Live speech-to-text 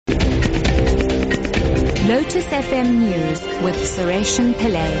Lotus FM News with Sureshan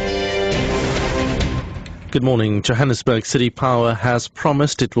Pillay. Good morning. Johannesburg City Power has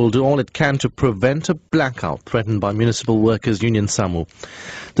promised it will do all it can to prevent a blackout threatened by Municipal Workers Union SAMU.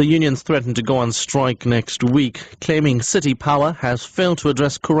 The unions threatened to go on strike next week, claiming City Power has failed to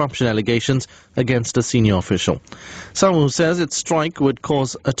address corruption allegations against a senior official. SAMU says its strike would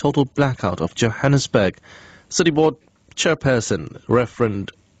cause a total blackout of Johannesburg. City Board Chairperson, Reverend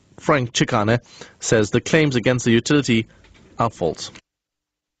Frank Chikane, says the claims against the utility are false.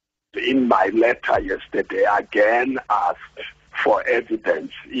 In my letter yesterday, I again asked for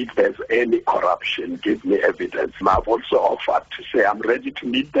evidence. If there's any corruption, give me evidence. I've also offered to say I'm ready to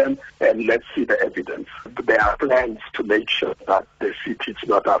meet them and let's see the evidence. There are plans to make sure that the city is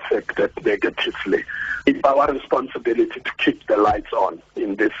not affected negatively. It's our responsibility to keep the lights on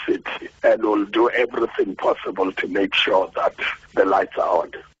in this city, and we'll do everything possible to make sure that the lights are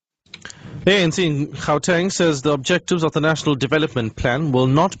on. The ANC in Gauteng says the objectives of the National Development Plan will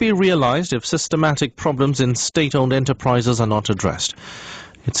not be realized if systematic problems in state-owned enterprises are not addressed.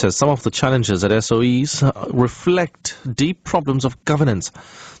 It says some of the challenges at SOEs reflect deep problems of governance.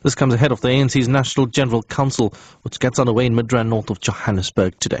 This comes ahead of the ANC's National General Council, which gets underway in Midrand, north of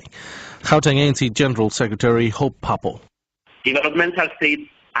Johannesburg today. Gauteng ANC General Secretary Hope Papo. Developmental states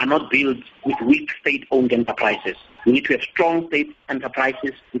are not built with weak state-owned enterprises. We need to have strong state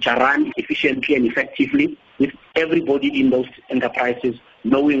enterprises which are run efficiently and effectively, with everybody in those enterprises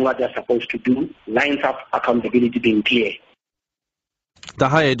knowing what they're supposed to do, lines of accountability being clear. The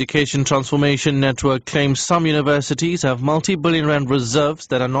Higher Education Transformation Network claims some universities have multi-billion rand reserves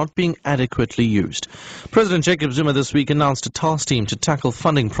that are not being adequately used. President Jacob Zuma this week announced a task team to tackle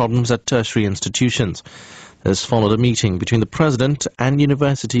funding problems at tertiary institutions. This followed a meeting between the President and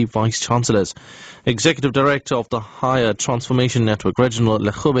University Vice-Chancellors. Executive Director of the Higher Transformation Network, Reginald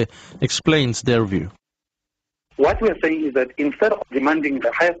Lechube, explains their view. What we're saying is that instead of demanding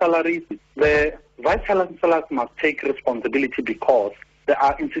the higher salaries, the Vice-Chancellors must take responsibility because there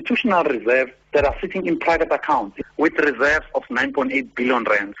are institutional reserves that are sitting in private accounts with reserves of 9.8 billion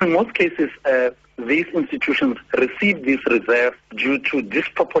rand. In most cases, these institutions receive these reserves due to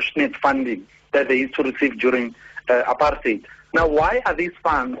disproportionate funding that they used to receive during apartheid. Now, why are these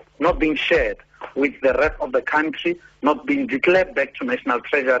funds not being shared with the rest of the country, not being declared back to National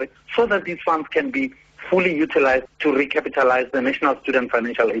Treasury, so that these funds can be fully utilized to recapitalize the National Student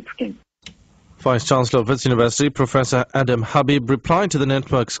Financial Aid Scheme? Vice-Chancellor of Wits University, Professor Adam Habib, replied to the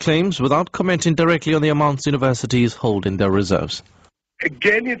network's claims without commenting directly on the amounts universities hold in their reserves.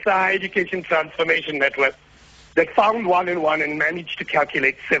 Again, it's the Higher Education Transformation Network that found 1 and 1 and managed to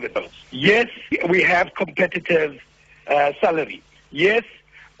calculate 7. Yes, we have competitive salary. Yes,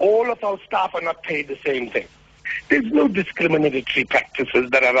 all of our staff are not paid the same thing. There's no discriminatory practices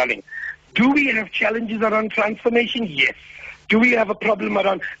that are running. Do we have challenges around transformation? Yes. Do we have a problem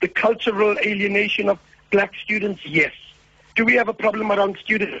around the cultural alienation of black students? Yes. Do we have a problem around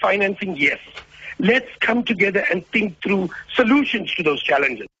student financing? Yes. Let's come together and think through solutions to those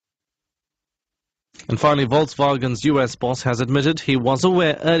challenges. And finally, Volkswagen's US boss has admitted he was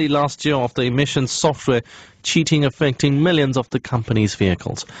aware early last year of the emissions software cheating affecting millions of the company's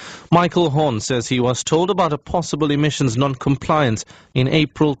vehicles. Michael Horn says he was told about a possible emissions non-compliance in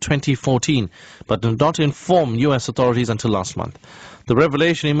April 2014, but did not inform US authorities until last month. The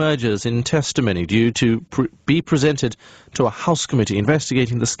revelation emerges in testimony due to be presented to a House committee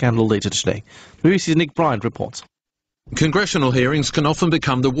investigating the scandal later today. BBC's Nick Bryant reports. Congressional hearings can often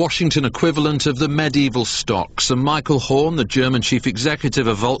become the Washington equivalent of the medieval stocks, and Michael Horn, the German chief executive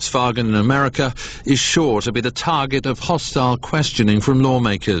of Volkswagen in America, is sure to be the target of hostile questioning from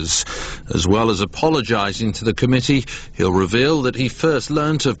lawmakers. As well as apologizing to the committee, he'll reveal that he first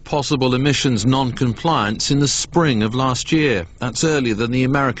learnt of possible emissions non-compliance in the spring of last year. That's earlier than the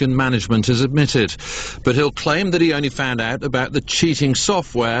American management has admitted. But he'll claim that he only found out about the cheating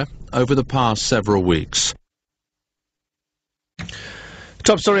software over the past several weeks.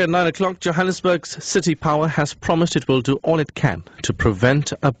 Top story at 9 o'clock. Johannesburg's City Power has promised it will do all it can to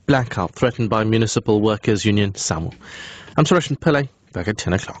prevent a blackout threatened by Municipal Workers Union SAMU. I'm Sureshan Pillay, back at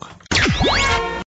 10 o'clock.